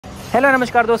Hello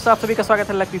नमस्कार दोस्तों, आप सभी का स्वागत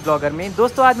है LuckVi Vlogger में।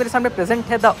 दोस्तों आज मेरे सामने प्रेजेंट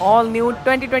है द ऑल न्यू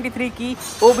 2023 की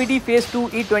OBD फेज़ 2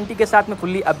 E20 के साथ में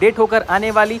फुल्ली अपडेट होकर आने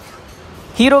वाली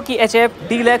हीरो की HF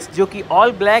डीलक्स जो कि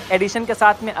ऑल ब्लैक एडिशन के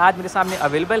साथ में आज मेरे सामने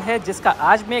अवेलेबल है, जिसका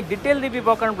आज मैं एक डिटेल रिव्यू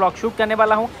ब्लॉग शूट करने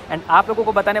वाला हूं एंड आप लोगों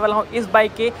को बताने वाला हूं इस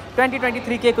बाइक के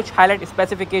 2023 के कुछ highlight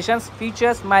specifications,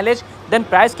 features, mileage, then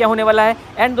price क्या होने वाला है।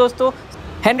 एंड दोस्तों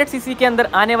 100 सीसी के अंदर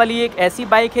आने वाली एक ऐसी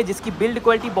बाइक है जिसकी बिल्ड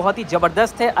क्वालिटी बहुत ही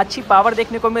ज़बरदस्त है, अच्छी पावर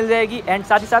देखने को मिल जाएगी एंड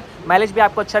साथ ही साथ माइलेज भी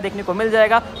आपको अच्छा देखने को मिल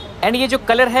जाएगा। एंड ये जो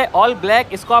कलर है ऑल ब्लैक,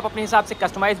 इसको आप अपने हिसाब से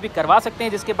कस्टमाइज़ भी करवा सकते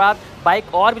हैं, जिसके बाद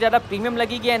बाइक और भी ज़्यादा प्रीमियम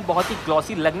लगेगी एंड बहुत ही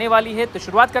ग्लॉसी लगने वाली है। तो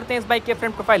शुरुआत करते हैं इस बाइक के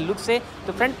फ्रंट प्रोफाइल लुक से।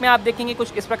 तो फ्रंट में आप देखेंगे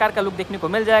कुछ इस प्रकार का लुक देखने को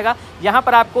मिल जाएगा। यहाँ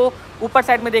पर आपको ऊपर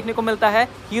साइड में देखने को मिलता है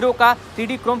हीरो का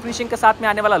 3D क्रोम फिनिशिंग के साथ में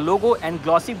आने वाला logo and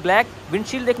glossy black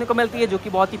windshield देखने को मिलती है जो कि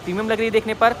बहुत ही प्रीमियम लग रही है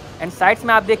देखने पर। एंड साइड्स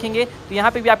में आप देखेंगे तो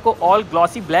यहाँ पे भी आपको ऑल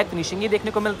ग्लॉसी ब्लैक फिनिशिंग ही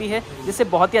देखने को मिलती है, जिससे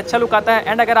बहुत ही अच्छा लुक आता है।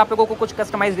 एंड अगर आप लोगों को कुछ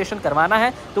कस्टमाइजेशन करवाना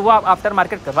है तो वो आप आफ्टर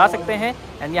मार्केट करवा सकते हैं।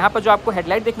 एंड यहाँ पर जो आपको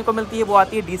हेडलाइट देखने को मिलती है वो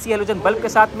आती है DC हेलोजन बल्ब के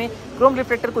साथ में क्रोम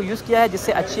रिफ्लेक्टर को यूज़ किया है,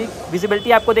 जिससे अच्छी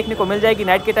विजिबिलिटी आपको देखने को मिल जाएगी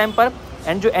नाइट के टाइम पर।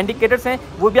 एंड जो इंडिकेटर्स हैं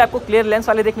वो भी आपको क्लियर लेंस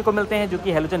वाले देखने को मिलते हैं जो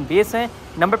कि हेलोजन बेस हैं।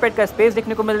 नंबर प्लेट का स्पेस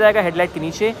देखने को मिल जाएगा हेडलाइट के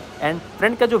नीचे। एंड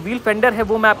फ्रंट का जो व्हील फेंडर है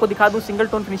वो मैं आपको दिखा दूं, सिंगल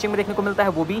टोन फिनिशिंग में देखने को मिलता है,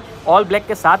 वो भी ऑल ब्लैक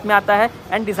के साथ में आता है।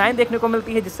 एंड डिज़ाइन देखने को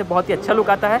मिलती है जिससे बहुत ही अच्छा लुक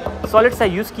आता है, सॉलिड सा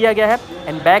यूज़ किया गया है।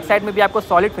 एंड बैक साइड में भी आपको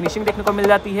सॉलिड फिनिशिंग देखने को मिल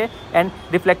जाती है एंड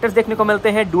रिफ्लेक्टर्स देखने को मिलते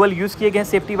हैं, डुअल यूज़ किए गए हैं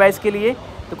सेफ्टी वाइज के लिए।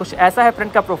 तो कुछ ऐसा है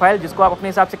फ्रंट का प्रोफाइल, जिसको आप अपने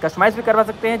हिसाब से कस्टमाइज़ भी करवा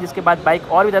सकते हैं, जिसके बाद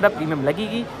बाइक और भी ज़्यादा प्रीमियम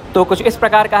लगेगी। तो कुछ इस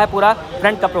प्रकार का है पूरा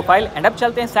फ्रंट का प्रोफाइल। एंड अब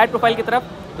चलते हैं साइड प्रोफाइल की तरफ।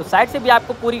 तो साइड से भी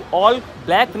आपको पूरी ऑल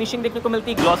ब्लैक फिनिशिंग देखने को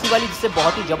मिलती है, ग्लॉसी वाली, जिससे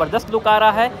बहुत ही ज़बरदस्त लुक आ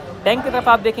रहा है। टैंक की तरफ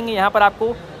आप देखेंगे यहाँ पर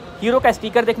आपको हीरो का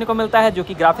स्टिकर देखने को मिलता है जो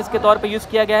कि ग्राफिक्स के तौर पे यूज़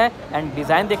किया गया है। एंड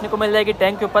डिज़ाइन देखने को मिल जाएगी,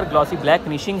 टैंक के ऊपर ग्लॉसी ब्लैक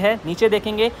फिनिशिंग है। नीचे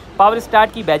देखेंगे पावर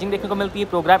स्टार्ट की बैजिंग देखने को मिलती है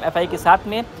प्रोग्राम FI के साथ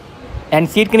में। एंड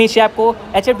सीट के नीचे आपको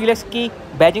HF डीलक्स की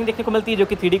बैजिंग देखने को मिलती है जो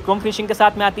कि 3D क्रोम फिनिशिंग के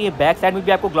साथ में आती है। बैक साइड में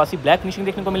भी आपको ग्लॉसी ब्लैक फिनिशिंग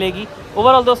देखने को मिलेगी।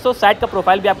 ओवरऑल दोस्तों साइड का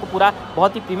प्रोफाइल भी आपको पूरा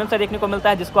बहुत ही प्रीमियम सा देखने को मिलता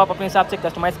है, जिसको आप अपने हिसाब से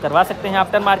कस्टमाइज़ करवा सकते हैं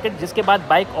आफ्टर मार्केट, जिसके बाद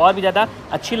बाइक और भी ज़्यादा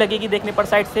अच्छी लगेगी देखने पर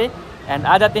साइड से। एंड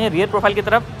आ जाते हैं रियर प्रोफाइल की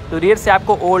तरफ। तो रियर से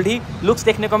आपको ओल्ड ही लुक्स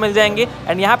देखने को मिल जाएंगे।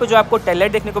 एंड यहाँ पे जो आपको टेल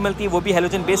लाइट देखने को मिलती है वो भी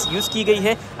हेलोजन बेस यूज़ की गई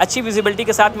है, अच्छी विजिबिलिटी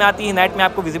के साथ में आती है। नाइट में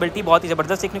आपको विजिबिलिटी बहुत ही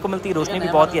ज़बरदस्त देखने को मिलती है, रोशनी भी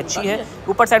बहुत ही अच्छी है।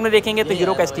 ऊपर साइड में देखेंगे तो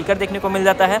हीरो का स्टिकर देखने को मिल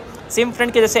जाता है। सेम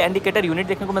फ्रंट के जैसे इंडिकेटर यूनिट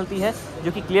देखने को मिलती है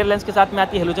जो कि क्लियर लेंस के साथ में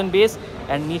आती है, हेलोजन बेस।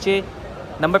 एंड नीचे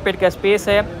नंबर प्लेट का स्पेस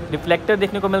है, रिफ्लेक्टर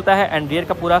देखने को मिलता है। एंड रियर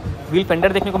का पूरा व्हील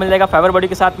फेंडर देखने को मिल जाएगा फाइबर बॉडी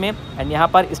के साथ में। एंड यहाँ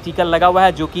पर स्टिकर लगा हुआ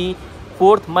है जो कि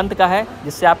 4th मंथ का है,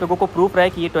 जिससे आप लोगों को प्रूफ रहे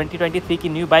कि ये 2023 की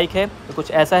न्यू बाइक है। तो कुछ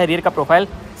ऐसा है रियर का प्रोफाइल।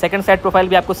 सेकंड साइड प्रोफाइल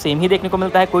भी आपको सेम ही देखने को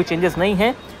मिलता है, कोई चेंजेस नहीं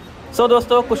है। सो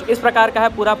दोस्तों कुछ इस प्रकार का है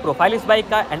पूरा प्रोफाइल इस बाइक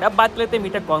का। एंड अब बात करते हैं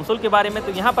मीटर कंसोल के बारे में।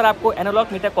 तो यहाँ पर आपको एनालॉग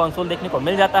मीटर कंसोल देखने को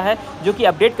मिल जाता है जो कि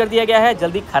अपडेट कर दिया गया है,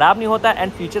 जल्दी ख़राब नहीं होता।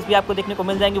 एंड फीचर्स भी आपको देखने को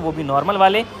मिल जाएंगे, वो भी नॉर्मल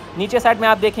वाले। नीचे साइड में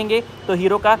आप देखेंगे तो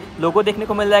हीरो का लोगो देखने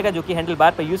को मिल जाएगा जो कि हैंडल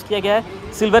बार पर यूज़ किया गया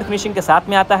है, सिल्वर फिनिशिंग के साथ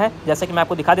में आता है, जैसा कि मैं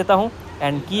आपको दिखा देता हूँ।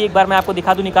 एंड की एक बार मैं आपको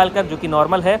दिखा दूँ निकाल कर, जो कि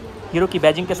नॉर्मल है, हीरो की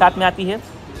बैजिंग के साथ में आती है।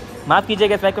 माफ़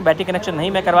कीजिएगा इस बाइक में बैटरी कनेक्शन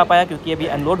नहीं मैं करवा पाया क्योंकि अभी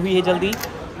अनलोड हुई है जल्दी।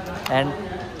 एंड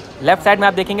लेफ्ट साइड में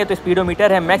आप देखेंगे तो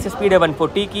स्पीडोमीटर है, मैक्स स्पीड है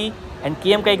 140 की। एंड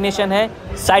KM का इग्निशन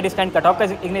है, साइड स्टैंड कट ऑफ का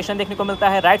इग्निशन देखने को मिलता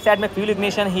है। राइट साइड में फ्यूल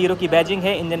इग्निशन, हीरो की बैजिंग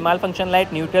है, engine mall function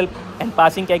light, neutral and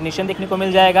passing का इग्निशन देखने को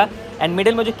मिल जाएगा। एंड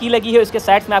मिडिल में जो की लगी है उसके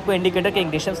साइड्स में आपको इंडिकेटर के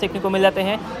इग्निशन देखने को मिल जाते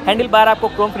हैं। हैंडल बार आपको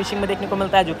क्रोम फिनिशिंग में देखने को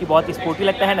मिलता है जो कि बहुत ही स्पोर्टी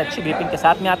लगता है, अच्छी ग्रिपिंग के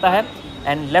साथ में आता है।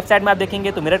 एंड लेफ्ट साइड में आप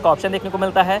देखेंगे तो मिरर का ऑप्शन देखने को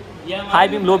मिलता है, हाई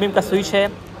बीम लो बीम का स्विच है,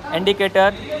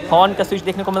 इंडिकेटर हॉर्न का स्विच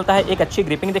देखने को मिलता है, एक अच्छी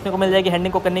ग्रिपिंग देखने को मिल जाएगी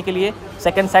हैंडलिंग को करने के लिए।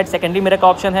 सेकंड साइड सेकेंडरी मिरर का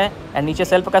ऑप्शन है। एंड नीचे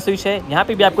सेल्फ का स्विच है, यहाँ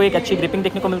पे भी आपको एक अच्छी ग्रिपिंग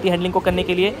देखने को मिलती है हैंडलिंग को करने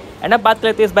के लिए। एंड अब बात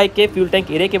करते हैं इस बाइक के फ्यूल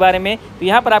टैंक एरिया के बारे में। तो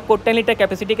यहाँ पर आपको 10 लीटर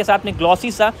कैपेसिटी के साथ में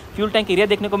ग्लॉसी सा फ्यूल टैंक एरिया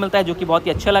देखने को मिलता है जो कि बहुत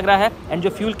ही अच्छा लग रहा है। एंड जो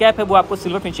फ्यूल कैप है वो आपको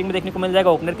सिल्वर फिनिशिंग में देखने को मिल जाएगा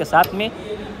ओपनर के साथ में।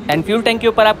 एंड फ्यूल टैंक के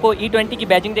ऊपर आपको E20 की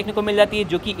बैजिंग देखने को मिल जाती है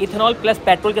जो कि इथेनॉल प्लस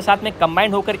पेट्रोल के साथ में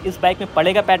कंबाइंड होकर इस बाइक में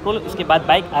पड़ेगा पेट्रोल। उसके बाद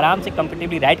बाइक आराम से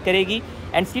कंफर्टेबली राइड करेगी।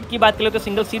 एंड सीट की बात करें तो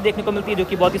सिंगल सीट देखने को मिलती है जो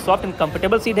कि बहुत ही सॉफ्ट एंड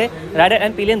कंफर्टेबल सीट है। राइडर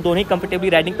एंड पिलियन दोनों ही कंफर्टेबली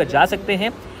राइडिंग पर जा सकते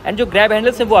हैं। एंड जो ग्रैब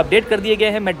हैंडल्स है वो अपडेट कर दिए गए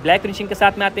हैं, मैट ब्लैक फिनिशिंग के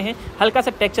साथ में आते हैं। हल्का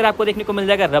सा टेक्सचर आपको देखने को मिल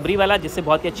जाएगा रबरी वाला, जिससे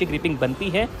बहुत ही अच्छी ग्रिपिंग बनती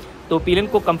है, तो पिलियन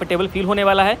को कंफर्टेबल फील होने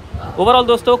वाला है। ओवरऑल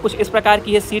दोस्तों कुछ इस प्रकार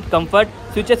की है seat comfort,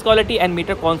 switches quality and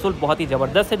meter console बहुत ही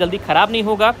ज़बरदस्त है, जल्दी ख़राब नहीं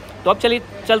होगा। तो अब चलिए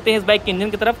चलते हैं इस बाइक के इंजन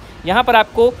की तरफ। यहाँ पर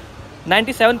आपको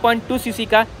 97.2 सीसी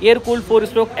का air cooled 4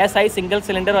 stroke SI single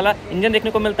cylinder वाला इंजन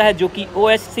देखने को मिलता है जो कि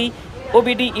OSC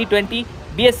OBD E20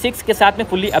 BS6 के साथ में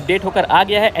फुल्ली अपडेट होकर आ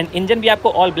गया है। एंड इंजन भी आपको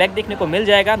ऑल ब्लैक देखने को मिल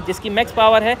जाएगा, जिसकी मैक्स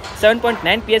पावर है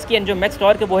 7.9 PS की एंड जो मैक्स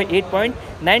टॉर्क है वो है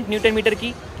 8.9 न्यूटन मीटर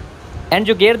की। एंड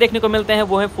जो गियर देखने को मिलते हैं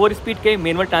वो है 4 स्पीड के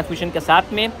मैनुअल ट्रांसमिशन के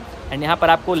साथ में। एंड यहाँ पर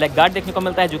आपको लेग गार्ड देखने को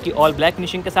मिलता है जो कि ऑल ब्लैक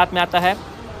फिनिशिंग के साथ में आता है।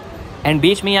 एंड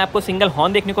बीच में ही आपको सिंगल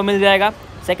हॉर्न देखने को मिल जाएगा।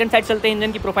 सेकंड साइड चलते हैं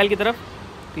इंजन की प्रोफाइल की तरफ,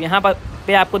 तो यहाँ पर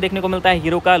पे आपको देखने को मिलता है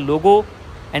हीरो का लोगो।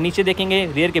 एंड नीचे देखेंगे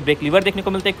रियर के ब्रेक लीवर देखने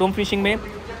को मिलते हैं क्रोम फिनिशिंग में।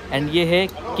 एंड ये है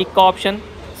किक का ऑप्शन,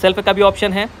 सेल्फ का भी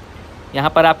ऑप्शन है। यहाँ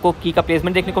पर आपको की का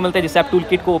प्लेसमेंट देखने को मिलता है जिससे आप टूल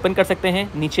किट को ओपन कर सकते हैं।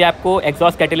 नीचे आपको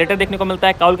एग्जॉस्ट कैटेलेटर देखने को मिलता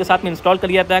है, काउल के साथ में इंस्टॉल कर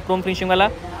लिया जाता है क्रोम फिनिशिंग वाला।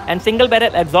 एंड सिंगल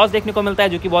बैरल एग्जॉस्ट देखने को मिलता है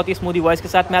जो कि बहुत ही स्मूदी वॉइस के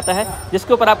साथ में आता है,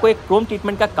 जिसके ऊपर आपको एक क्रोम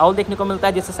ट्रीटमेंट का काउल देखने को मिलता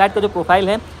है, जिससे साइड का जो प्रोफाइल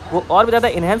है वो और भी ज़्यादा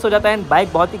इनहेंस हो जाता है। एंड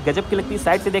बाइक बहुत ही गजब की लगती है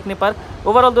साइड से देखने पर।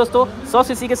 ओवरऑल दोस्तों 100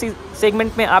 सीसी के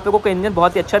सेगमेंट में आप लोगों को इंजन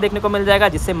बहुत ही अच्छा देखने को मिल जाएगा,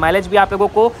 जिससे माइलेज भी आप लोगों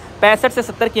को 65 से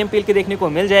 70 kmpl की देखने को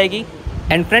मिल जाएगी।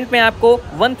 एंड फ्रंट में आपको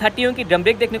 130 ओम की ड्रम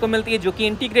ब्रेक देखने को मिलती है जो कि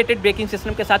इंटीग्रेटेड ब्रेकिंग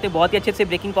सिस्टम के साथ बहुत ही अच्छे से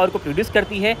ब्रेकिंग पावर को प्रोड्यूस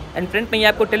करती है। एंड फ्रंट में ही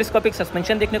आपको टेलीस्कोपिक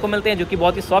सस्पेंशन देखने को मिलते हैं जो कि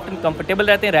बहुत ही सॉफ्ट एंड कंफर्टेबल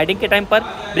रहते हैं राइडिंग के टाइम पर।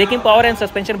 ब्रेकिंग पावर एंड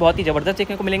सस्पेंशन बहुत ही जबरदस्त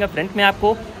देखने को मिलेंगे फ्रंट में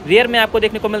आपको। रियर में आपको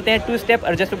देखने को मिलते हैं 2 step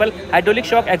adjustable hydraulic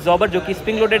shock absorber जो कि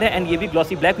स्प्रिंग लोडेड है। एंड ये भी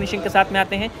ग्लॉसी ब्लैक फिनिशिंग के साथ में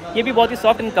आते हैं, ये भी बहुत ही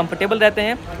सॉफ्ट एंड कंफर्टेबल रहते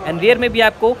हैं। एंड रियर में भी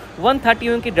आपको 130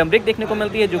 ओम की ड्रम ब्रेक देखने को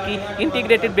मिलती है जो कि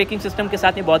इंटीग्रेटेड ब्रेकिंग सिस्टम के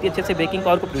साथ में बहुत ही अच्छे से ब्रेकिंग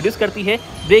पावर को प्रोड्यूस करती है।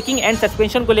 ब्रेकिंग एंड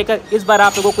सस्पेंशन को लेकर इस बार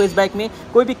आप लोगों को इस बाइक में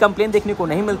कोई भी कंप्लेन देखने को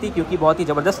नहीं मिलती, क्योंकि बहुत ही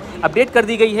ज़बरदस्त अपडेट कर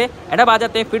दी गई है। एंड अब आ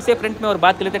जाते हैं फिर से फ्रंट में और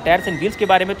बात कर लेते हैं टायर्स एंड व्हील्स के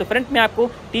बारे में। तो फ्रंट में आपको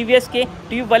टीवीएस के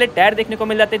ट्यूब वाले टायर देखने को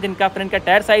मिल जाते हैं, जिनका फ्रंट का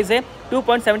टायर साइज़ है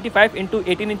 2.75 ×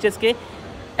 18 इंचेस के।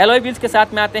 एलॉय व्हील्स के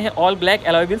साथ में आते हैं, all black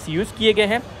alloy wheels use किए गए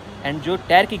हैं। एंड जो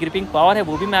टायर की ग्रिपिंग पावर है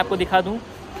वो भी मैं आपको दिखा दूँ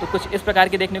तो कुछ इस प्रकार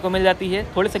की देखने को मिल जाती है।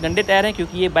 थोड़े से गंदे टायर हैं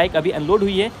क्योंकि ये बाइक अभी अनलोड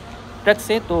हुई है ट्रक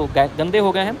से, तो गंदे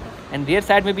हो गए हैं। एंड रियर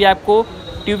साइड में भी आपको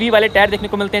ट्यूबी वाले टायर देखने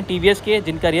को मिलते हैं टीवीएस के,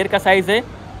 जिनका रियर का साइज़ है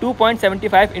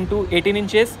 2.75 × 18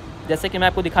 इंचेस, जैसे कि मैं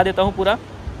आपको दिखा देता हूँ पूरा।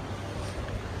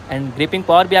 एंड ग्रिपिंग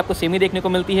पावर भी आपको सेम ही देखने को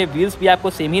मिलती है, व्हील्स भी आपको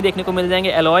सेम ही देखने को मिल जाएंगे,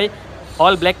 एलॉय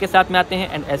ऑल ब्लैक के साथ में आते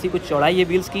हैं। एंड ऐसी कुछ चौड़ाई है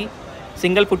व्हील्स की।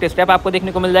 सिंगल फुट स्टेप आपको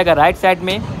देखने को मिल जाएगा राइट साइड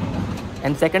में।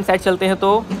 एंड सेकंड साइड चलते हैं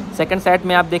तो सेकंड साइड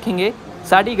में आप देखेंगे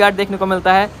साडी गार्ड देखने को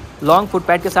मिलता है, लॉन्ग फुट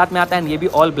पैड के साथ में आता है। एंड ये भी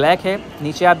ऑल ब्लैक है।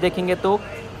 नीचे आप देखेंगे तो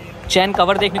चैन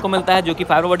कवर देखने को मिलता है जो कि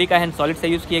फाइबर बॉडी का है, सॉलिड से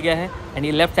यूज़ किया गया है। एंड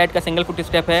ये लेफ्ट साइड का सिंगल फुट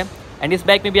स्टेप है। एंड इस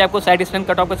बाइक में भी आपको साइड स्टैंड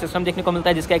कट ऑफ का सिस्टम देखने को मिलता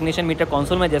है, जिसका इग्निशन मीटर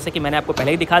कंसोल में, जैसे कि मैंने आपको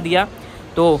पहले ही दिखा दिया।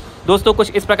 तो दोस्तों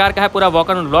कुछ इस प्रकार का है पूरा वॉक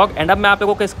ऑन व्लॉग। एंड अब मैं आप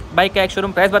लोगों को इस बाइक का एक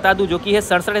शोरूम प्राइस बता दूं जो कि है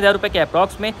 67,000 रुपये के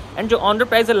अप्रॉक्स में। एंड जो ऑन रोड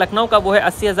प्राइस है लखनऊ का वो है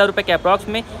 80,000 रुपये के अप्रॉक्स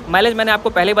में। माइलेज मैंने आपको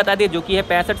पहले बता दिया जो कि है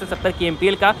 65 से 70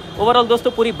 kmpl का। ओवरऑल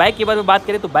दोस्तों पूरी बाइक के बारे में बात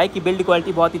करें तो बाइक की बिल्ड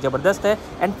क्वालिटी बहुत ही ज़बरदस्त है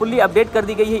एंड फुल्ली अपडेट कर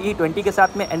दी गई है E20 के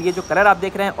साथ में। एंड ये जो कलर आप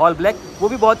देख रहे हैं ऑल ब्लैक, वो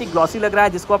भी बहुत ही ग्लॉसी लग रहा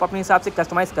है, जिसको आप अपने हिसाब से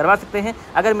कस्टमाइज़ करवा सकते हैं।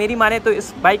 अगर मेरी माने तो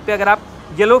इस बाइक पर अगर आप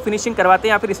येलो फिनिशिंग करवाते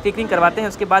हैं या फिर स्टिकरिंग करवाते हैं,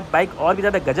 उसके बाद बाइक और भी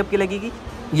ज़्यादा गजब की लगेगी,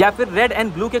 या फिर रेड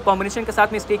एंड ब्लू के कॉम्बिनेशन के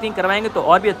साथ में स्टिकरिंग करवाएंगे तो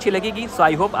और भी अच्छी लगेगी। सो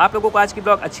आई होप आप लोगों को आज की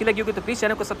ब्लॉग अच्छी लगी होगी, तो प्लीज़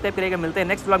चैनल को सब्सक्राइब करिएगा। मिलते हैं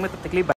नेक्स्ट ब्लॉग में, तब तक के लिए।